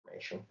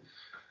information.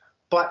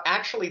 But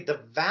actually, the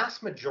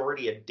vast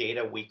majority of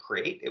data we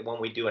create when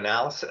we do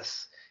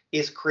analysis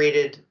is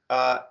created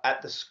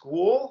at the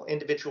school,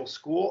 individual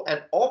school,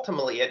 and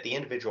ultimately at the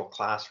individual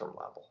classroom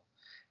level.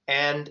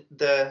 And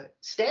the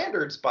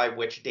standards by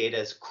which data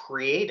is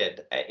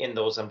created in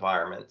those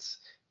environments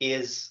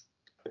is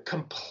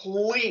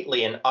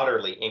completely and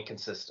utterly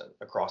inconsistent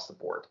across the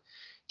board.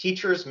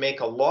 Teachers make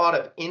a lot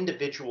of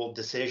individual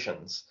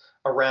decisions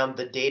around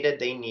the data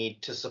they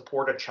need to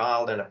support a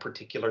child in a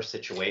particular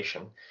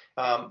situation.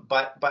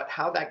 But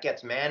how that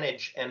gets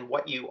managed and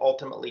what you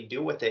ultimately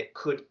do with it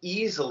could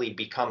easily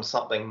become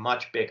something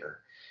much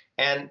bigger.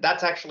 And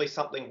that's actually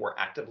something we're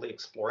actively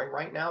exploring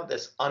right now,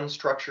 this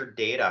unstructured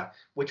data,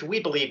 which we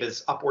believe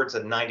is upwards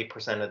of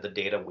 90% of the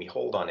data we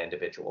hold on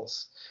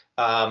individuals.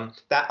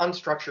 That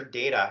unstructured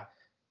data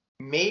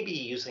may be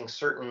using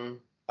certain,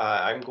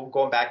 I'm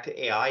going back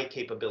to AI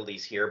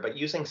capabilities here, but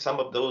using some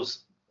of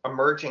those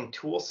emerging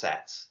tool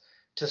sets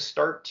to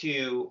start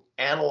to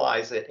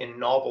analyze it in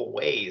novel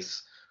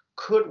ways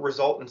could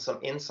result in some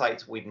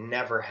insights we've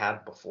never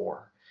had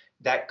before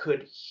that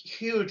could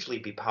hugely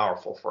be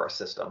powerful for our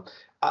system.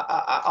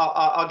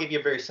 I'll give you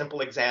a very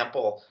simple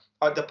example.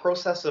 The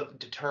process of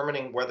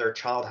determining whether a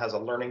child has a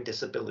learning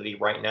disability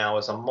right now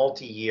is a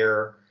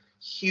multi-year,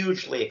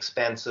 hugely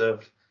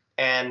expensive,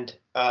 and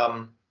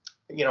I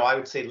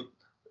would say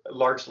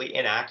largely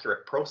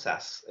inaccurate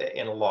process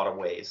in a lot of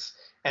ways.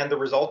 And the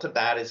result of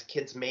that is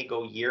kids may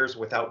go years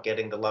without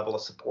getting the level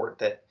of support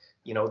that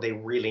they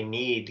really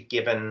need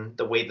given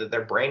the way that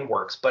their brain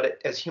works. But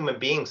as human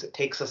beings, it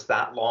takes us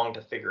that long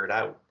to figure it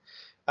out.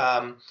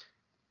 I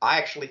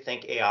actually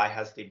think AI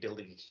has the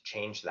ability to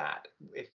change that. If